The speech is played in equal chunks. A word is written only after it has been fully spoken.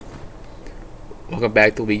Welcome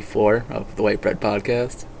back to week 4 of the White Bread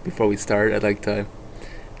Podcast. Before we start, I'd like to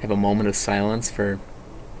have a moment of silence for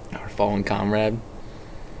our fallen comrade.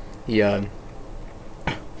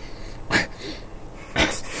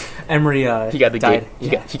 Emery He got the died. he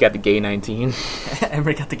got the gay 19.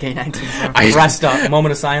 Emery got the gay 19. I- Rest up.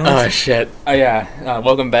 Moment of silence. Oh shit. Oh yeah.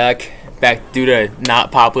 Welcome back. Back due to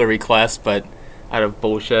not popular request, but out of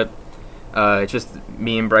bullshit. It's just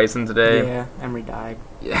me and Bryson today. Yeah, Emery died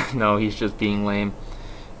Yeah. No, he's just being lame.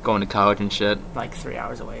 Going to college and shit. like 3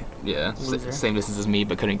 hours away. Yeah. Loser. Same distance as me,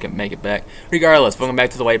 but couldn't make it back. Regardless, welcome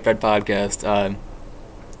back to the White Bread Podcast.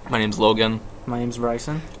 My name's Logan. My name's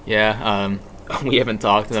Bryson. Yeah, we haven't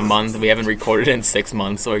talked in a month. We haven't recorded in 6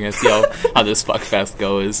 months, so we're going to see how this fuckfest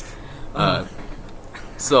goes.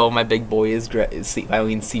 So my big boy is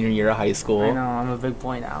filing senior year of high school. I know, I'm a big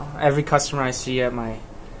boy now. Every customer I see at my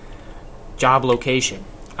job location,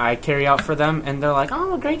 I carry out for them, and they're like, oh,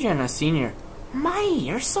 I'm a grade year and a senior. Mate,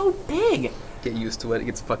 you're so big. Get used to it. It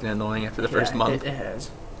gets fucking annoying after the first month. It has.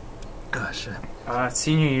 Oh, shit.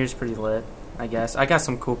 Senior year's pretty lit, I guess. I got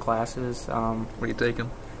some cool classes. What are you taking?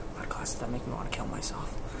 A lot of classes that make me want to kill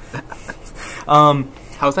myself.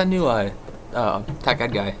 How's that new tech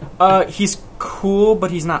ed guy? He's cool, but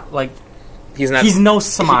he's not like He's not. he's no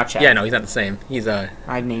Samachek. Yeah, no, he's not the same. He's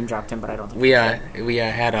I name dropped him, but I don't think we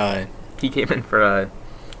had he came in for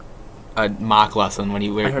a mock lesson when we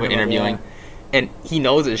I were heard about it, interviewing, yeah. and he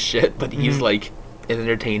knows his shit, but he's Mhm. like as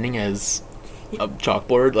entertaining as a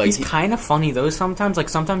chalkboard. Like he's kind of funny though. Sometimes, like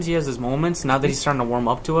sometimes he has his moments. Now that he's starting to warm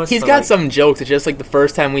up to us, he's but, got like, some jokes. It's just like the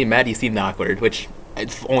first time we met, he seemed awkward, which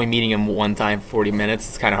it's only meeting him one time, 40 minutes.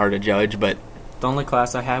 It's kind of hard to judge, but The only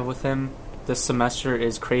class I have with him this semester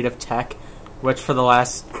is creative tech, which for the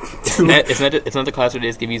last it's not the class where they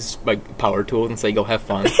just give you like power tools and say go have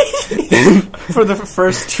fun. for the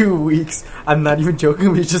first 2 weeks, I'm not even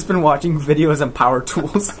joking. We've just been watching videos on power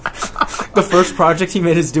tools. The first project he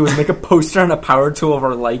made us do was make a poster on a power tool of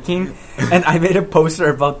our liking, and I made a poster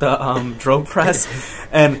about the drill press,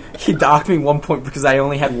 and he docked me 1 point because I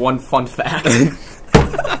only had one fun fact.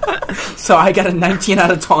 So I got a 19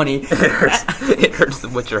 out of 20. It hurts to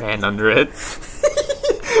put your hand under it.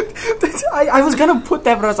 I was gonna put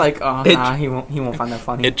that, but I was like, oh, nah, he won't find that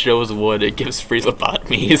funny. It shows wood. It gives free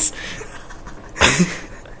lobotomies.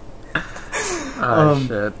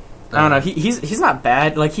 Shit. I don't know. He's not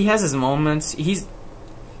bad. Like he has his moments. He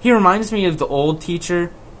reminds me of the old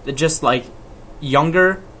teacher, that just like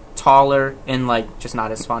younger, taller, and like just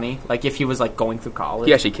not as funny. Like if he was like going through college.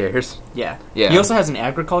 He actually cares. Yeah. Yeah. He also has an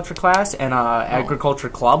agriculture class and a agriculture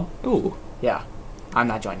club. Ooh. Yeah. I'm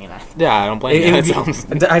not joining that. Yeah, I don't blame you. That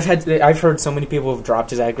sounds. I've heard so many people have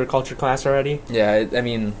dropped his agriculture class already. Yeah, I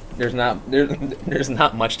mean, there's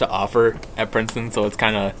not much to offer at Princeton, so it's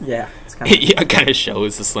kind of Yeah. It's kind of. it kind of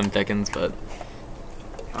shows the slim pickings, but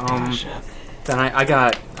Then I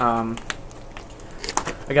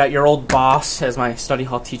got your old boss as my study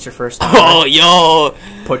hall teacher first time. Oh, yo!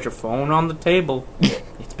 Put your phone on the table.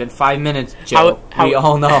 It's been 5 minutes, Joe. How We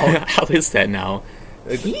all know. How is that now?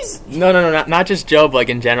 He's No, not just Joe, but like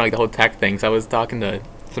in general, like the whole tech thing. So I was talking to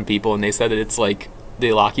some people, and they said that it's like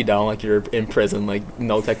they lock you down like you're in prison, like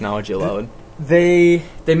no technology allowed. they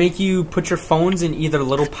make you put your phones in either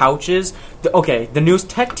little pouches. The new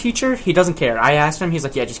tech teacher, he doesn't care. I asked him, he's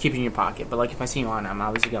like, yeah, just keep it in your pocket. But like if I see you on, I'm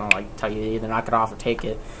obviously gonna like tell you to either knock it off or take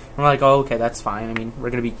it. I'm like, oh, okay, that's fine. I mean, we're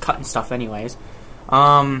gonna be cutting stuff anyways.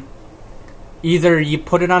 Either you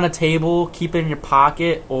put it on a table, keep it in your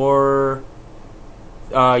pocket, or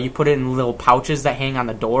you put it in little pouches that hang on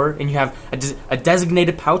the door, and you have a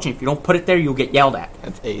designated pouch, and if you don't put it there, you'll get yelled at.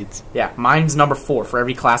 That's AIDS. Yeah, mine's number 4 for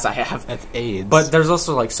every class I have. That's AIDS. But there's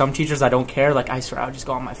also, like, some teachers I don't care. Like, I swear, I'll just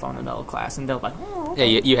go on my phone in the middle of class, and they're like, oh, okay.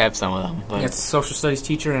 Yeah, you have some of them. But Yeah, it's a social studies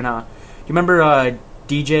teacher, and, you remember,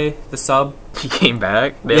 DJ, the sub? he came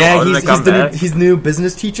back. He's the new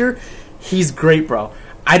business teacher. He's great, bro.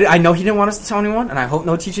 I know he didn't want us to tell anyone, and I hope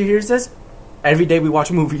no teacher hears this. Every day we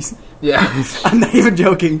watch movies. Yeah. I'm not even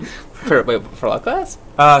joking. For what class?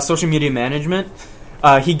 Social media management.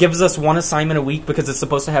 He gives us one assignment a week because it's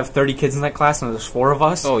supposed to have 30 kids in that class, and there's 4 of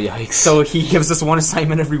us. Oh, yikes. So he gives us one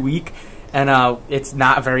assignment every week, and it's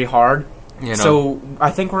not very hard. You know. So I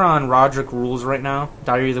think we're on Roderick Rules right now.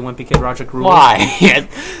 Diary of the Wimpy Kid, Roderick Rules. Why?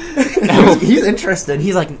 He's interested.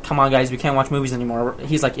 He's like, come on, guys, we can't watch movies anymore.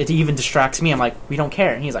 He's like, it even distracts me. I'm like, we don't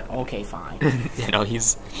care. And he's like, okay, fine.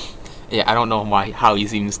 Yeah, I don't know how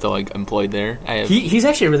he's even still like employed there. He's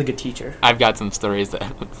actually a really good teacher. I've got some stories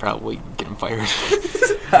that would probably get him fired.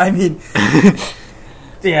 I mean,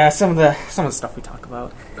 yeah, some of the stuff we talk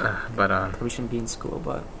about. But we shouldn't be in school,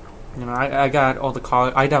 but You know, I got all the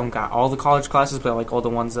college. I don't got all the college classes, but like all the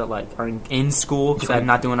ones that like are in school. Because I'm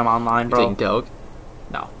not doing them online, You bro. taking calc?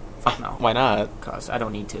 No, fuck no. Why not? Cause I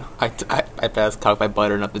don't need to. I passed calc by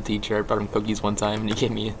buttering up the teacher. I brought him cookies one time, and he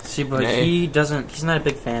gave me. See, but Nay. he doesn't. He's not a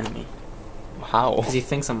big fan of me How? because he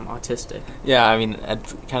thinks I'm autistic. Yeah, I mean,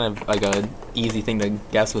 it's kind of like a easy thing to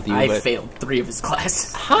guess with you. I but failed 3 of his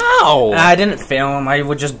classes. how? I didn't fail him. I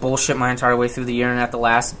would just bullshit my entire way through the year, and at the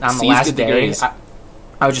last C's last good day, degrees?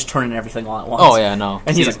 I was just turning everything all at once. Oh yeah, no.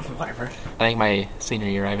 And he's like, whatever. I think my senior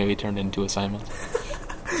year, I maybe turned into assignments.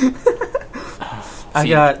 I See,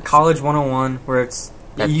 got College 101, where it's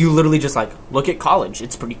That- you literally just like look at college.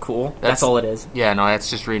 It's pretty cool. That's That's- all it is. Yeah, no, that's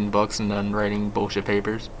just reading books and then writing bullshit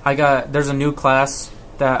papers. There's a new class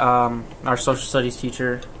that our social studies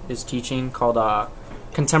teacher is teaching called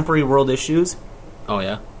Contemporary World Issues, Oh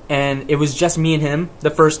yeah. and it was just me and him the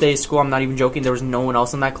first day of school. I'm not even joking. There was no one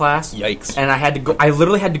else in that class. Yikes. And I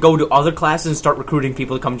literally had to go to other classes and start recruiting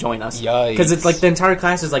people to come join us. Yikes. Because it's like the entire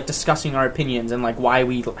class is like discussing our opinions and like why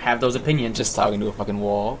we have those opinions. Just talking to a fucking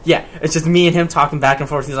wall. Yeah, it's just me and him talking back and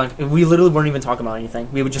forth. He's like, we literally weren't even talking about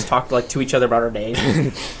anything. We would just talk like to each other about our days.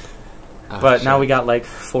 But now we got like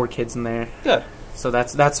 4 kids in there, Good. so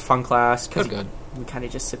that's a fun class. Cause Good. we kind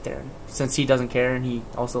of just sit there. Since he doesn't care and he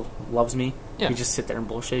also loves me, Yeah. we just sit there and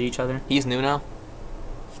bullshit each other. He's new now.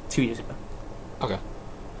 2 years ago. Okay.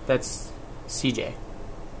 That's CJ.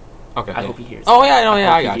 Okay. I hope he hears. Oh yeah, no, yeah,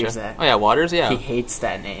 hope I he got you. hears that. Oh yeah, Waters, yeah. He hates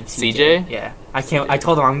that name. CJ? Yeah, I can't. I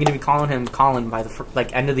told him I'm gonna be calling him Colin by the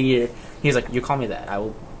end of the year. He's like, you call me that. I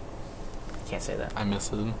will. Can't say that. I miss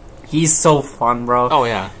him. He's so fun, bro. Oh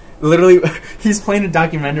yeah. Literally, he's playing a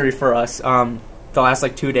documentary for us. The last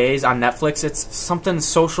like 2 days on Netflix. It's something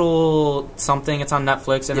social something. It's on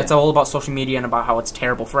Netflix, and it's Yeah. all about social media and about how it's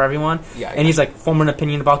terrible for everyone. Yeah. And he's like, form an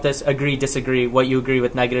opinion about this. Agree, disagree. What you agree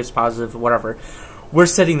with, negatives, positive, whatever. We're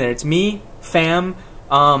sitting there. It's me, Fam,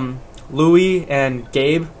 Louis, and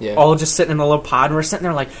Gabe, Yeah. all just sitting in a little pod, and we're sitting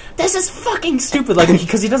there like, this is fucking stupid. Like,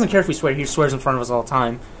 because he doesn't care if we swear. He swears in front of us all the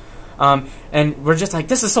time. And we're just like,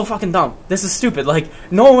 this is so fucking dumb. This is stupid. Like,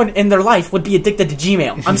 no one in their life would be addicted to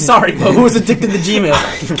Gmail. I'm sorry, but who's addicted to Gmail?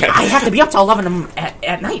 I have to be up till 11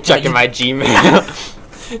 at night. Checking my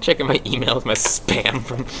Gmail. Checking my emails, my spam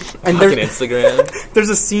from And fucking there's- Instagram. There's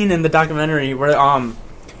a scene in the documentary where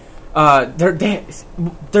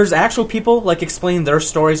there's actual people like explaining their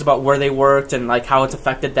stories about where they worked and like how it's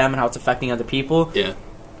affected them and how it's affecting other people. Yeah.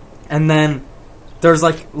 And then there's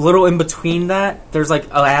like little in between that, there's like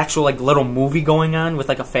an actual like little movie going on with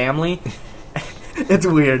like a family. It's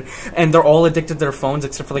weird. And they're all addicted to their phones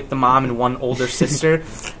except for like the mom and one older sister.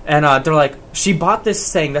 And they're like, she bought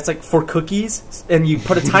this thing that's like for cookies, and you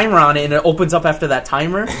put a timer on it and it opens up after that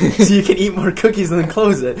timer so you can eat more cookies and then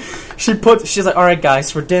close it. She's like, alright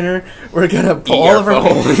guys, for dinner we're gonna put all of our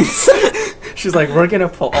phones. She's like, we're gonna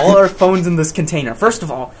put all our phones in this container. First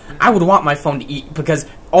of all, I would want my phone to eat because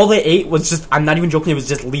all they ate was just, I'm not even joking, it was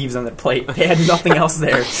just leaves on their plate. They had nothing else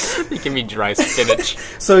there. You give me dry spinach.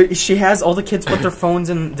 So she has all the kids put their phones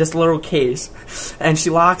in this little case, and she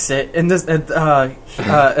locks it. And this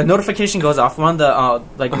a notification goes off. One of the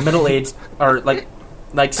like middle-aged or like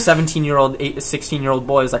 17-year-old, 16-year-old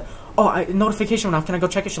boy is like, oh, notification went off. Can I go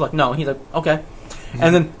check it? She's like, no. And he's like, okay.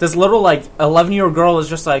 And then this little like 11-year-old girl is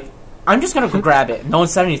just like, I'm just gonna go grab it. No one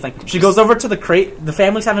said anything. She goes over to the crate. The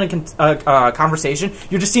family's having a conversation.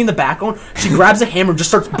 You're just seeing the background. She grabs a hammer and just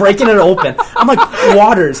starts breaking it open. I'm like,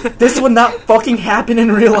 Waters, this would not fucking happen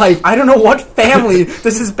in real life. I don't know what family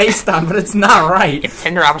this is based on, but it's not right. If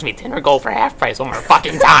Tinder offers me Tinder Gold for half price one more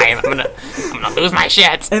fucking time, I'm gonna lose my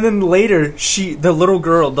shit. And then later, the little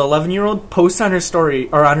girl, the 11-year-old, posts on her story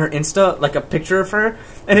or on her Insta like a picture of her,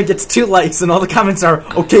 and it gets 2 likes, and all the comments are,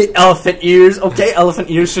 okay, elephant ears, okay, elephant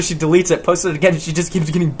ears. So she deletes it, posts it again, and she just keeps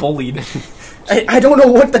getting bullied. I don't know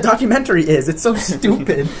what the documentary is. It's so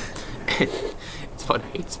stupid. It's about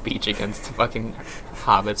hate speech against fucking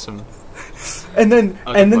hobbits from. And then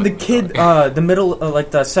the fucking kid, the middle,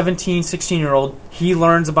 like the 17, 16-year-old, he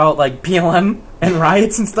learns about like BLM and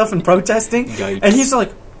riots and stuff and protesting. Yikes. And he's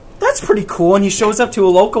like, that's pretty cool. And he shows up to a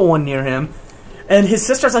local one near him. And his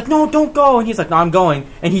sister's like, no, don't go. And he's like, no, I'm going.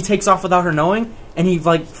 And he takes off without her knowing. And he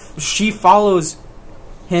like, she follows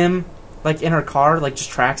him like in her car, like just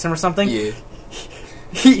tracks him or something. Yeah.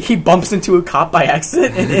 He bumps into a cop by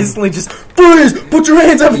accident and instantly just, freeze, put your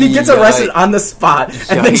hands up, and he gets arrested on the spot.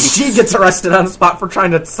 And then she gets arrested on the spot for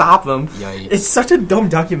trying to stop him. Yikes. It's such a dumb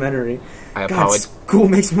documentary. I God, apologize. school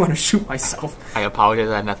makes me want to shoot myself. I apologize.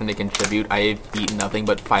 I have nothing to contribute. I've eaten nothing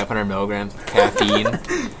but 500 milligrams of caffeine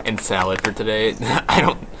and salad for today. I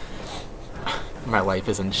don't. My life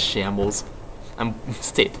is in shambles. I'm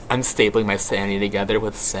stapling my sanity together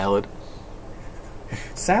with salad.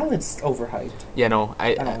 Salad's overhyped. Yeah, no,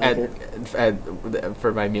 I don't like at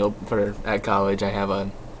for my meal at college, I have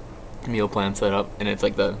a meal plan set up, and it's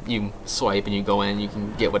like you swipe and you go in, you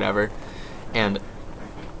can get whatever, and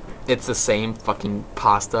it's the same fucking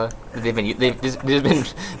pasta that they've been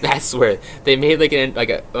I swear they made like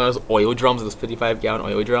one of those oil drums, those 55-gallon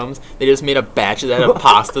oil drums. They just made a batch of that of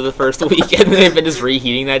pasta the first week, and they've been just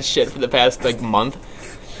reheating that shit for the past like month.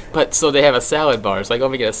 But so they have a salad bar, so I go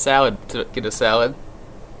over and get a salad,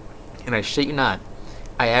 and I shit you not,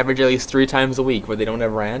 I average at least 3 times a week where they don't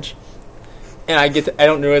have ranch, and I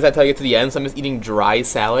don't realize that until I get to the end, so I'm just eating dry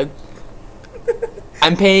salad.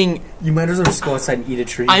 I'm paying. You might as well just go outside and eat a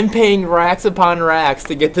tree. I'm paying racks upon racks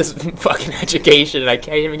to get this fucking education, and I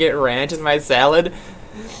can't even get ranch in my salad.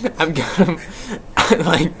 I'm gonna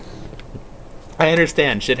like. I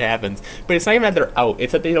understand shit happens, but it's not even that they're out.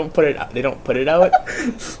 It's that they don't put it out. They don't put it out.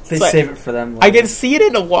 They save it for them. I can see it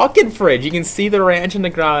in a walk-in fridge. You can see the ranch in the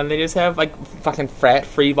ground. And they just have like fucking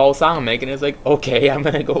fat-free balsamic, and it's like, okay, I'm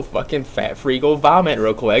gonna go fucking fat-free, go vomit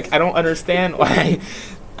real quick. I don't understand why.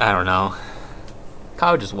 I don't know.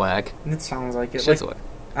 College is whack. It sounds like it. Shit's Like, whack.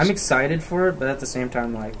 I'm excited for it, but at the same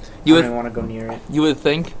time, like, You I would- don't want to go near it. You would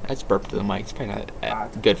think that's burped to the mic. It's probably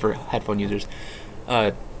not good for headphone users.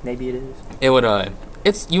 Maybe it is. It would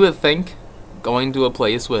you would think going to a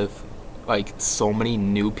place with like so many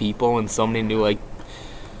new people and so many new like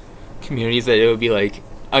communities that it would be like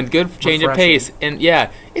a good change of pace. And yeah,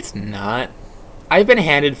 it's not. I've been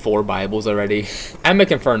handed 4 Bibles already. I'm a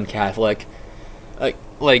confirmed Catholic.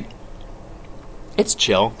 Like it's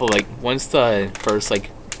chill, but like once the first like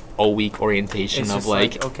week orientation It's of just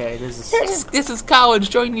like okay, this is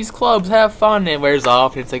college, join these clubs, have fun, and it wears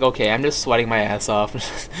off, and it's like, okay, I'm just sweating my ass off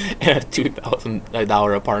in a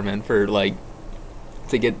 $2,000 apartment for like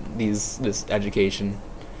to get this education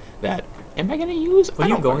that am I gonna use?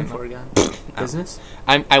 What are you going for again? Business?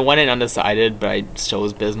 I went in undecided, but I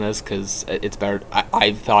chose business because it's better.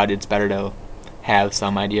 I thought it's better to have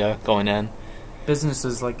some idea going in. Business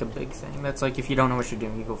is like a big thing. That's like if you don't know what you're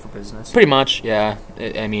doing, you go for business. Pretty much, yeah.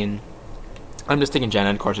 I mean, I'm just taking gen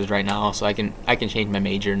ed courses right now, so I can change my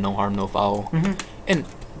major, no harm, no foul. Mm-hmm. And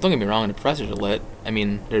don't get me wrong, the professors are lit. I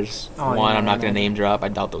mean, there's one yeah, I'm not gonna name drop. I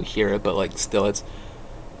doubt they'll hear it, but like, still,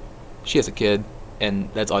 she has a kid, and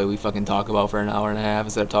that's all we fucking talk about for an hour and a half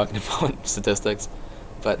instead of talking about statistics.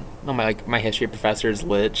 But no, my history professor is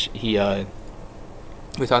lit. We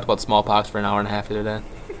talked about smallpox for an hour and a half the other day.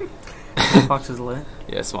 Smallpox is lit.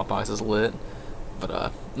 Yeah, smallpox is lit.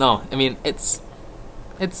 But no, I mean it's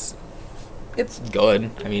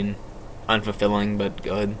good. I mean, unfulfilling but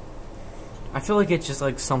good. I feel like it's just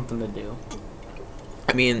like something to do.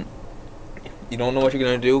 I mean, you don't know what you're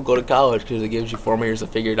gonna do, go to college because it gives you 4 more years to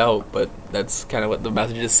figure it out. But that's kind of what the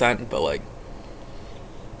message is sent. But like,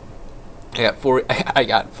 I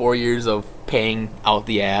got 4 years of paying out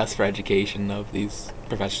the ass for education of these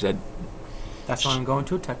professors that. That's why I'm going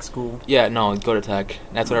to a tech school. Yeah, no, go to tech.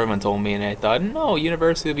 That's what everyone told me, and I thought, no,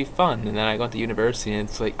 university would be fun. And then I went to university, and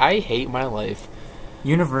it's like, I hate my life.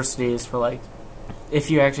 University is for, like, if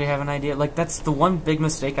you actually have an idea. Like, that's the one big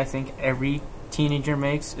mistake I think every teenager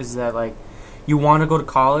makes, is that, like, you want to go to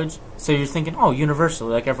college, so you're thinking, oh, university,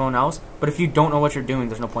 like everyone else. But if you don't know what you're doing,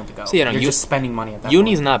 there's no point to go. So, you're just spending money at that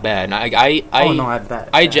Uni's point. not bad. I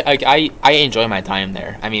enjoy my time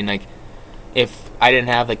there. I mean, like, if I didn't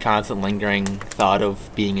have the constant lingering thought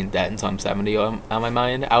of being in debt until I'm 70 on my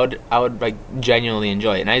mind, I would like genuinely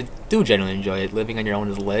enjoy it, and I do genuinely enjoy it. Living on your own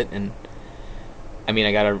is lit, and I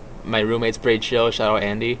mean, my roommate's pretty chill. Shout out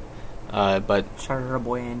Andy, but shout out our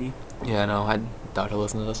boy Andy. Yeah, no, I doubt he'll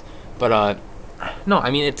listen to this, but no,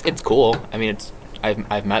 I mean it's cool. I mean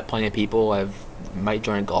I've met plenty of people. Might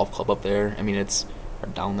join a golf club up there. I mean or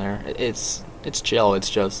down there. It's chill. It's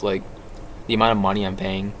just like. The amount of money I'm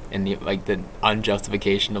paying and the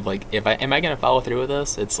unjustification of like am I gonna follow through with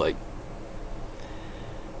this? It's like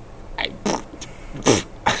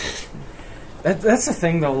That's the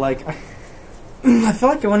thing though. Like I feel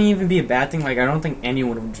like it wouldn't even be a bad thing. Like I don't think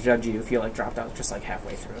anyone would judge you if you like dropped out just like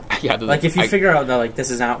halfway through. Like if you figure out that like this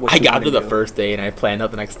is not what I you got to the do. first day and I planned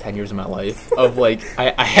out the next 10 years of my life of like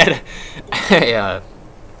I had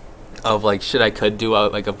of like shit I could do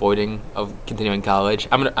like avoiding of continuing college.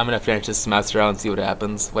 I'm gonna finish this semester out and see what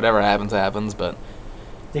happens. Whatever happens. But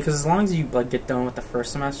because as long as you like get done with the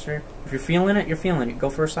first semester, if you're feeling it, you're feeling it. Go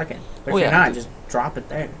for a second. But if you're not, just drop it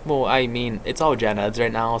there. Well, I mean, it's all gen eds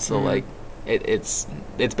right now, so like it's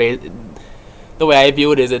the way I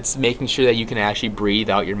view it is it's making sure that you can actually breathe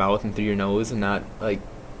out your mouth and through your nose and not like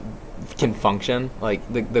can function. Like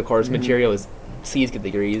the course material is C's get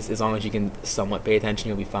degrees. As long as you can somewhat pay attention,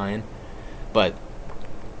 you'll be fine. But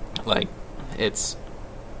like, it's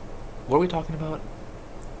what are we talking about?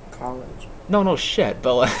 College. No shit.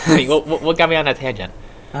 But like, what got me on that tangent?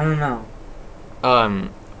 I don't know.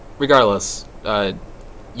 Regardless,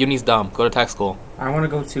 uni's dumb. Go to tech school. I want to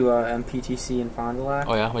go to MPTC in Fond du Lac.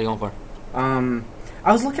 Oh yeah, what are you going for?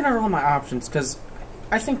 I was looking at all my options because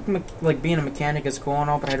I think like being a mechanic is cool and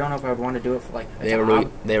all, but I don't know if I would want to do it for like a They have a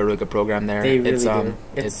really good program there. They really do.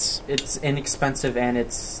 It's inexpensive and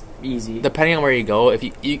it's easy. Depending on where you go, if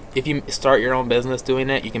you start your own business doing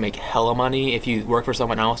it, you can make hella money. If you work for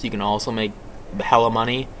someone else, you can also make hella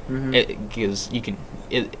money. Because you can.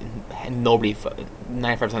 Nobody,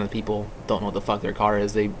 95% of the people don't know what the fuck their car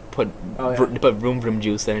is. They put vroom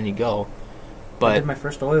juice in and you go. But I did my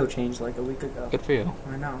first oil change like a week ago. Good for you.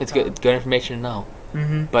 I know. It's good information to know.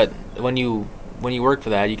 But when you work for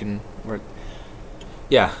that, you can work.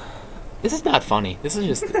 Yeah, this is not funny. This is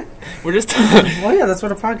just we're just. Well, yeah, that's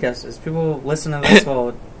what a podcast is. People listen to this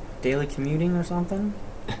while daily commuting or something.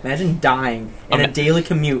 Imagine dying in a daily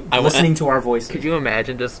commute listening to our voices. Could you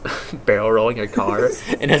imagine just barrel rolling your car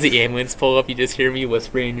and as the ambulance pull up, you just hear me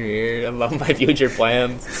whispering in your ear about my future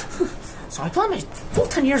plans? So I plan my full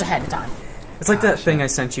 10 years ahead of time. It's like that thing I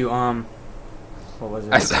sent you. What was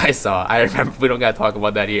it? I saw. I remember. We don't gotta talk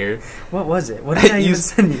about that here. What was it? What did I even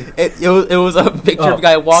send you? It was a picture of a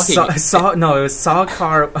guy walking. It was saw a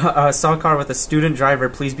car with a student driver.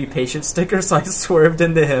 Please be patient sticker. So I swerved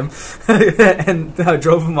into him and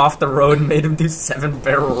drove him off the road and made him do 7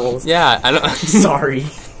 barrel rolls. Yeah, I don't. Sorry.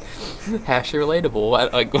 Hashtag relatable.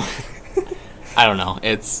 I don't know.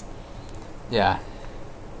 It's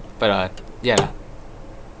but yeah.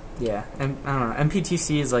 Yeah, and I don't know.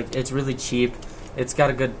 MPTC is like it's really cheap. It's got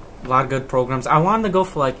a lot of good programs. I wanted to go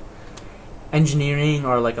for like engineering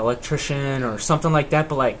or like electrician or something like that,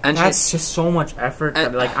 but like that's just so much effort.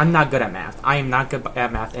 That, like I'm not good at math. I am not good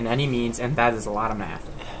at math in any means, and that is a lot of math.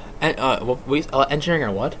 And engineering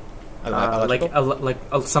or what?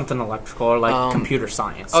 Something electrical or like computer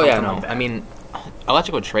science. Oh yeah, no. Like that. I mean,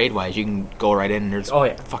 electrical trade wise, you can go right in. And there's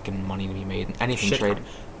fucking money to be made. Anything Shit trade, ton.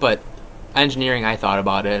 but engineering, I thought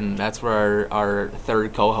about it, and that's where our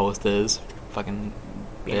third co-host is. Fucking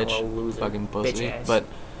Being bitch, a little loser. fucking pussy. Bitch ass. But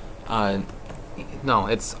no,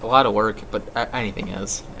 it's a lot of work. But anything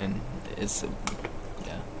is, and it's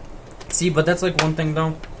See, but that's like one thing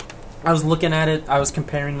though. I was looking at it. I was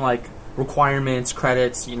comparing like requirements,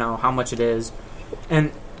 credits. You know how much it is,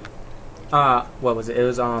 and what was it? It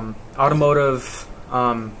was automotive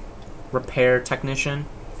repair technician.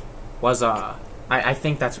 Was I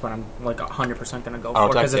think that's what I'm like 100% gonna go for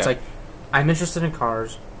because it's like I'm interested in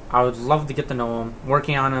cars. I would love to get to know them.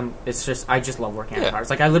 Working on them, it's just I just love working on cars.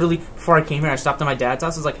 Like I literally before I came here, I stopped at my dad's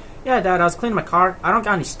house. I was like, "Yeah, Dad, I was cleaning my car. I don't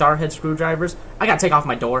got any star head screwdrivers. I got to take off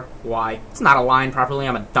my door. Why? It's not aligned properly.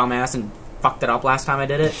 I'm a dumbass and fucked it up last time I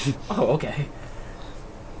did it. Oh, okay.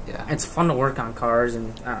 Yeah, it's fun to work on cars,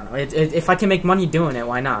 and I don't know. If I can make money doing it,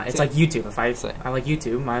 why not? It's like YouTube. If I like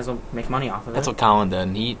YouTube, might as well make money off of it. That's what Colin did.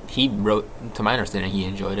 And he wrote, to my understanding, he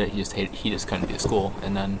enjoyed it. He just couldn't do school,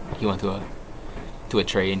 and then he went to a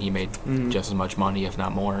trade and he made just as much money, if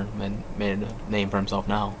not more, and made a name for himself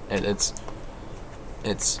now.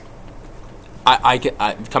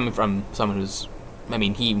 I coming from someone who's, I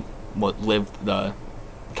mean, he lived the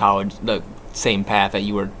same path that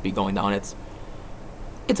you would be going down. It's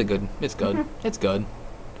good. It's good.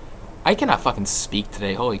 I cannot fucking speak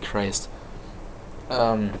today. Holy Christ.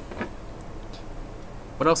 What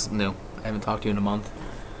else is new? I haven't talked to you in a month.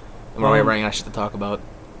 What am I running out of shit to talk about?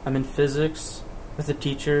 I'm in physics with a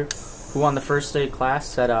teacher who on the first day of class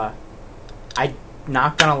said, I'm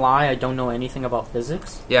not gonna lie, I don't know anything about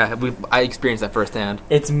physics. Yeah, I experienced that firsthand.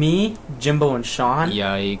 It's me, Jimbo, and Sean.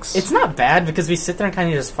 Yikes. It's not bad because we sit there and kind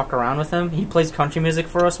of just fuck around with him. He plays country music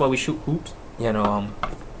for us while we shoot hoops. Yeah, no,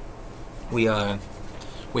 we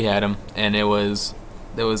had him, and there was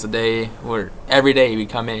a day where every day he'd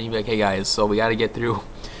come in and he'd be like, "Hey guys, so we got to get through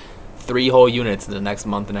 3 whole units in the next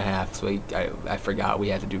month and a half." So I forgot we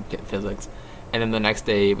had to do physics, and then the next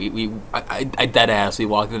day I dead ass we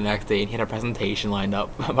walked in the next day and he had a presentation lined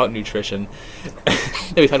up about nutrition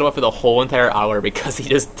that we talked about for the whole entire hour because he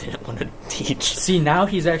just didn't want to teach. See, now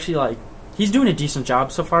he's actually like. He's doing a decent job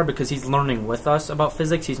so far because he's learning with us about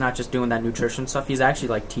physics. He's not just doing that nutrition stuff. He's actually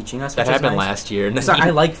like teaching us. That happened last year. So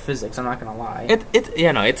I like physics. I'm not gonna lie. It's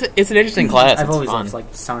an interesting class. I've always loved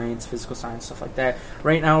like science, physical science, stuff like that.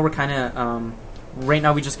 Right now we're kind of right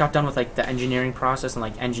now we just got done with like the engineering process and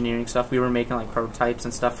like engineering stuff. We were making like prototypes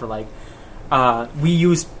and stuff for like we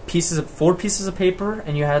used 4 pieces of paper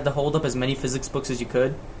and you had to hold up as many physics books as you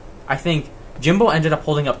could. I think Jimbo ended up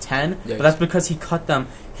holding up 10, Yeah. but that's because he cut them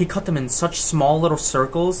in such small little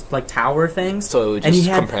circles, like tower things. So it would and just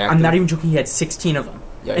he had, compacted. I'm not even joking, he had 16 of them.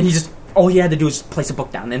 Yikes. And all he had to do was place a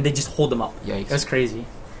book down, and they just hold them up. Yikes. It was crazy.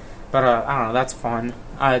 But, I don't know, that's fun.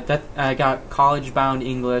 I got college-bound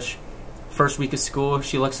English. First week of school,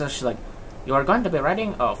 she looks at us, she's like, you are going to be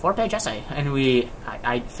writing a 4-page essay. And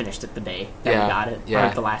I finished it the day that we got it.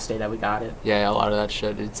 Yeah. Or the last day that we got it. Yeah, a lot of that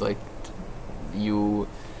shit, it's like, you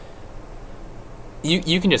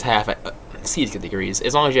can just see get degrees.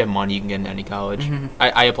 As long as you have money, you can get into any college. Mhm.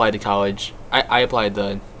 I applied to college. I applied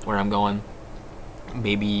to where I'm going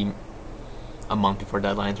maybe a month before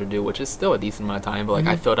deadlines were due, which is still a decent amount of time, but, like,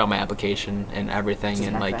 I filled out my application and everything, Just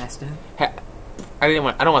and, like, half-assed it. I don't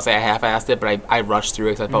want to say I half-assed it, but I rushed through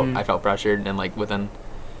it because Mhm. I felt pressured, and, like, within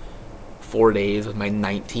 4 days with my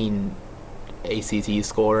 19 ACT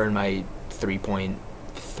score and my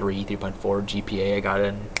 3.4 GPA, I got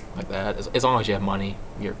in like that. As long as you have money,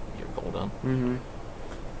 you're golden.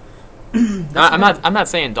 Mm-hmm. I'm not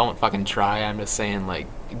saying don't fucking try. I'm just saying, like,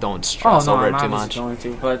 don't stress over it too much. Going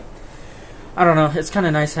to, but I don't know. It's kind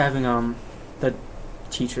of nice having the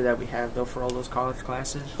teacher that we have though for all those college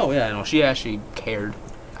classes. Oh yeah, no, she actually cared.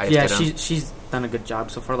 Yeah, she's done a good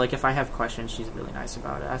job so far. Like, if I have questions, she's really nice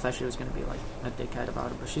about it. I thought she was gonna be like a dickhead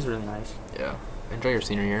about it, but she's really nice. Yeah, enjoy your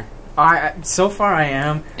senior year. So far I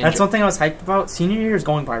am. That's one thing I was hyped about. Senior year is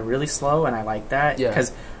going by really slow, and I like that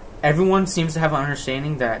because everyone seems to have an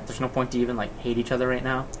understanding that there's no point to even like hate each other right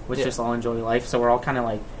now. We just all enjoy life. So we're all kind of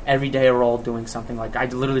like every day we're all doing something. Like, I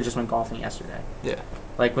literally just went golfing yesterday. Yeah.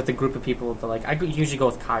 Like, with a group of people, but like I usually go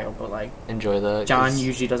with Kyle, but like Enjoy that. John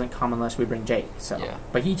usually doesn't come unless we bring Jake. So Yeah.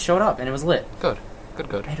 but he showed up and it was lit. Good.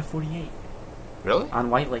 I had a 48 Really? on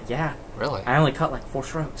White Lake. Yeah. Really? I only cut like 4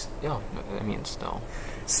 strokes. Yeah. I mean, still.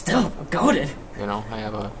 Still, I'm goated. You know,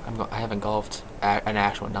 I haven't golfed an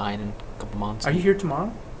actual 9 in a couple months. Are you here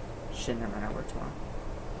tomorrow? Shit, never mind. I work tomorrow.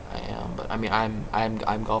 I am, but I mean,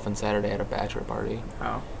 I'm golfing Saturday at a bachelor party.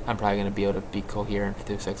 Oh. I'm probably gonna be able to be coherent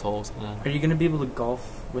through 6 holes, and then Are you gonna be able to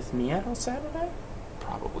golf with me at all Saturday?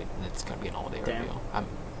 probably it's gonna be an all-day Damn. review.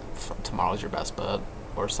 Tomorrow's your best bet,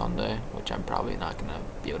 or Sunday, which I'm probably not gonna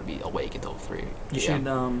be able to be awake until 3. You should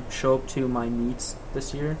show up to my meets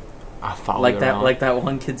this year. I'll follow Like you that, around. like that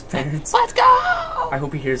one kid's parents. Let's go! I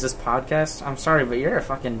hope he hears this podcast. I'm sorry, but you're a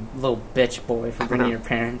fucking little bitch boy for bringing your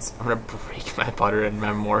parents. I'm gonna break my putter in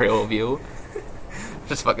memorial of you.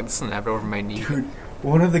 Just fucking snap it over my knee. Dude,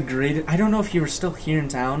 one of the greatest. I don't know if you were still here in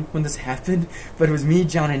town when this happened, but it was me,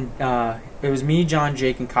 John,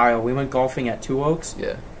 Jake, and Kyle. We went golfing at Two Oaks.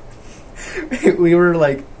 Yeah. We were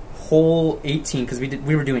like hole 18 because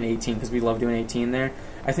we were doing 18 because we love doing 18 there.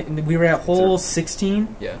 I think we were at hole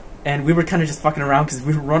 16. Yeah. And we were kind of just fucking around because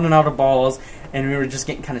we were running out of balls, and we were just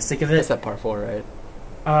getting kind of sick of it. It's that par 4, right?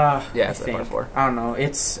 Yeah, it's that par 4. I don't know.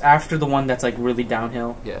 It's after the one that's like really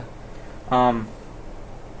downhill. Yeah.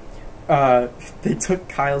 They took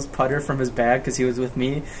Kyle's putter from his bag because he was with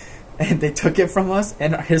me, and they took it from us,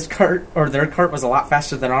 and his cart, or their cart, was a lot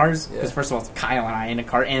faster than ours, because first of all, it's Kyle and I in a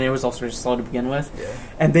cart, and it was also just slow to begin with,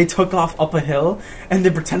 and they took off up a hill, and they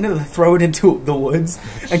pretended to throw it into the woods,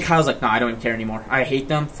 and Kyle's like, no, I don't even care anymore, I hate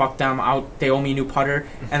them, fuck them, they owe me a new putter,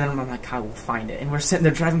 and then I'm like, Kyle, we'll find it, and we're sitting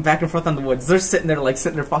there driving back and forth on the woods, they're sitting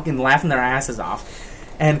there fucking laughing their asses off,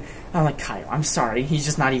 and I'm like, Kyle, I'm sorry. He's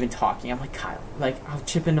just not even talking. I'm like, Kyle, like, I'll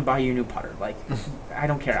chip in to buy you a new putter. Like, I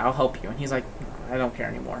don't care. I'll help you. And he's like, I don't care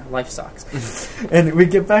anymore. Life sucks. And we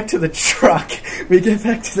get back to the truck.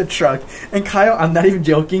 And Kyle, I'm not even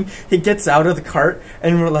joking, he gets out of the cart,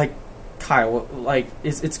 and we're like, Kyle, like,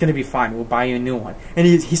 it's going to be fine. We'll buy you a new one. And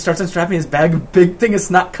he starts unstrapping his bag. A big thing of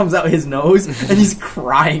snot comes out his nose, and he's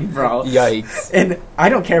crying, bro. Yikes. And I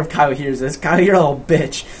don't care if Kyle hears this. Kyle, you're a little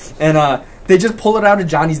bitch. And, they just pull it out of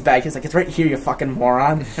Johnny's bag. He's like, it's right here, you fucking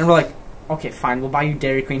moron. And we're like, okay, fine, we'll buy you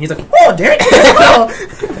Dairy Queen. He's like, oh, Dairy Queen!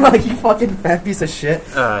 We're like, you fucking fat piece of shit.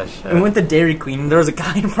 Shit. And we went to Dairy Queen, and there was a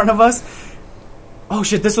guy in front of us. Oh,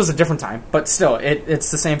 shit, this was a different time. But still,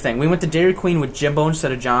 it's the same thing. We went to Dairy Queen with Jimbo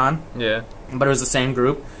instead of John. Yeah. But it was the same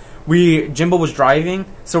group. Jimbo was driving,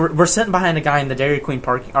 so we're sitting behind a guy in the Dairy Queen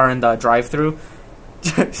parking, or in the drive-thru.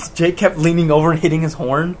 Jake kept leaning over and hitting his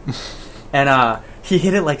horn. And, he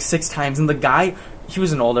hit it like 6 times, and the guy, he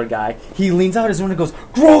was an older guy, he leans out his window and goes,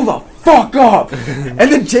 grow the fuck up! And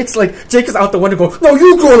then Jake is out the window going, no,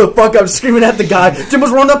 you grow the fuck up, screaming at the guy. Jim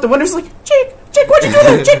was running out the window, he's like, Jake, what'd you do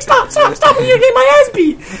there? Jake, stop, you're getting my ass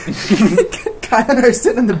beat! Kyle and I are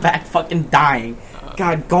sitting in the back fucking dying.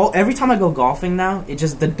 God, every time I go golfing now, it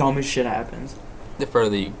just, the dumbest shit happens. The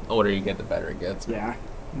further older you get, the better it gets. Yeah.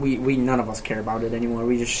 We none of us care about it anymore.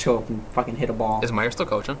 We just show up and fucking hit a ball. Is Meyer still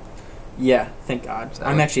coaching? Yeah, thank God. So-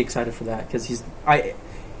 I'm actually excited for that because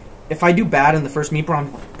if I do bad in the first meet, bro,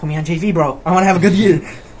 put me on JV, bro. I want to have a good year.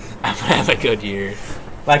 I'm gonna have a good year.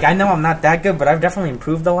 Like, I know I'm not that good, but I've definitely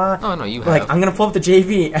improved a lot. Oh no, you have. Like, I'm gonna pull up the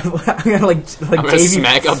JV. I'm gonna like I'm gonna JV.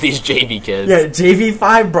 smack up these JV kids. Yeah, JV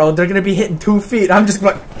 5, bro. They're gonna be hitting 2 feet. I'm just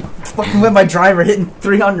like fucking with my driver hitting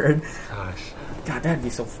 300. Gosh. God, that'd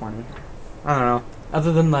be so funny. I don't know.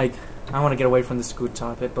 Other than like, I want to get away from the school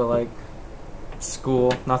topic, but like,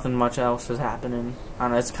 school, nothing much else is happening. I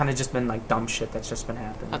don't know. It's kind of just been like dumb shit that's just been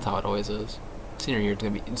happening. That's how it always is. Senior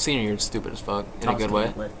year's stupid as fuck in Oh, a it's good gonna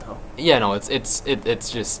way. be lit, though. Yeah, no, it's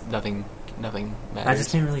just nothing matters. I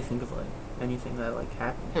just can't really think of like anything that like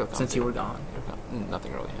happened It'll come since to you you. were gone.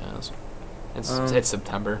 Nothing really has. It's Um, it's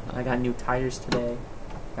September. I got new tires today.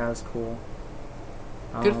 That was cool.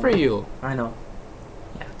 Good for you. I know.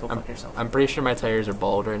 Yeah, go fuck yourself. I'm pretty sure my tires are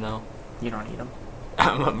bald right now. You don't need them.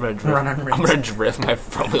 I'm gonna drift. Run on I'm rims. gonna drift my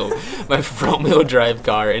front wheel drive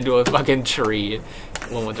car into a fucking tree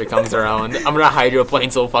when winter comes around. I'm gonna hydroplane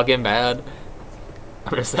so fucking bad. I'm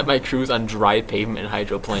gonna set my crews on dry pavement and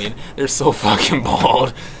hydroplane. They're so fucking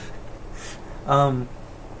bald. Trying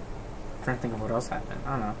to think of what else happened.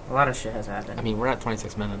 I don't know. A lot of shit has happened. I mean, we're at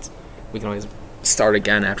 26 minutes. We can always start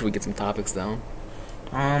again after we get some topics down.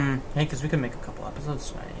 Hey, because we could make a couple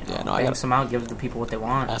episodes tonight. You know? Yeah, no, I bang got- some out, give the people what they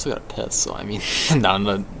want. I also got to piss, so I mean, I'm down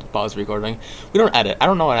to pause recording. We don't edit. I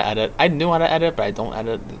don't know how to edit. I knew how to edit, but I don't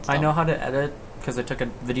edit. It's I dumb. know how to edit because I took a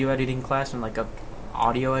video editing class and like a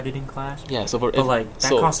audio editing class. Yeah, so But like that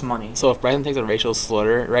costs money. So if Bryson takes a racial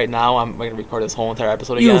slur right now, I'm going to record this whole entire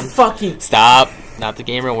episode You again. fucking Stop. Not the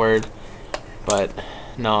gamer word. But,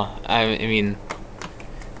 no, I mean,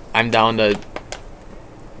 I'm down to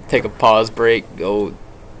take a pause break, go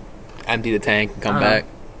empty the tank, and come back.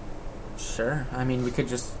 Sure. I mean, we could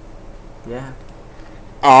just, yeah.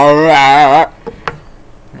 Alright.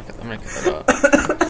 I'm gonna cut that out.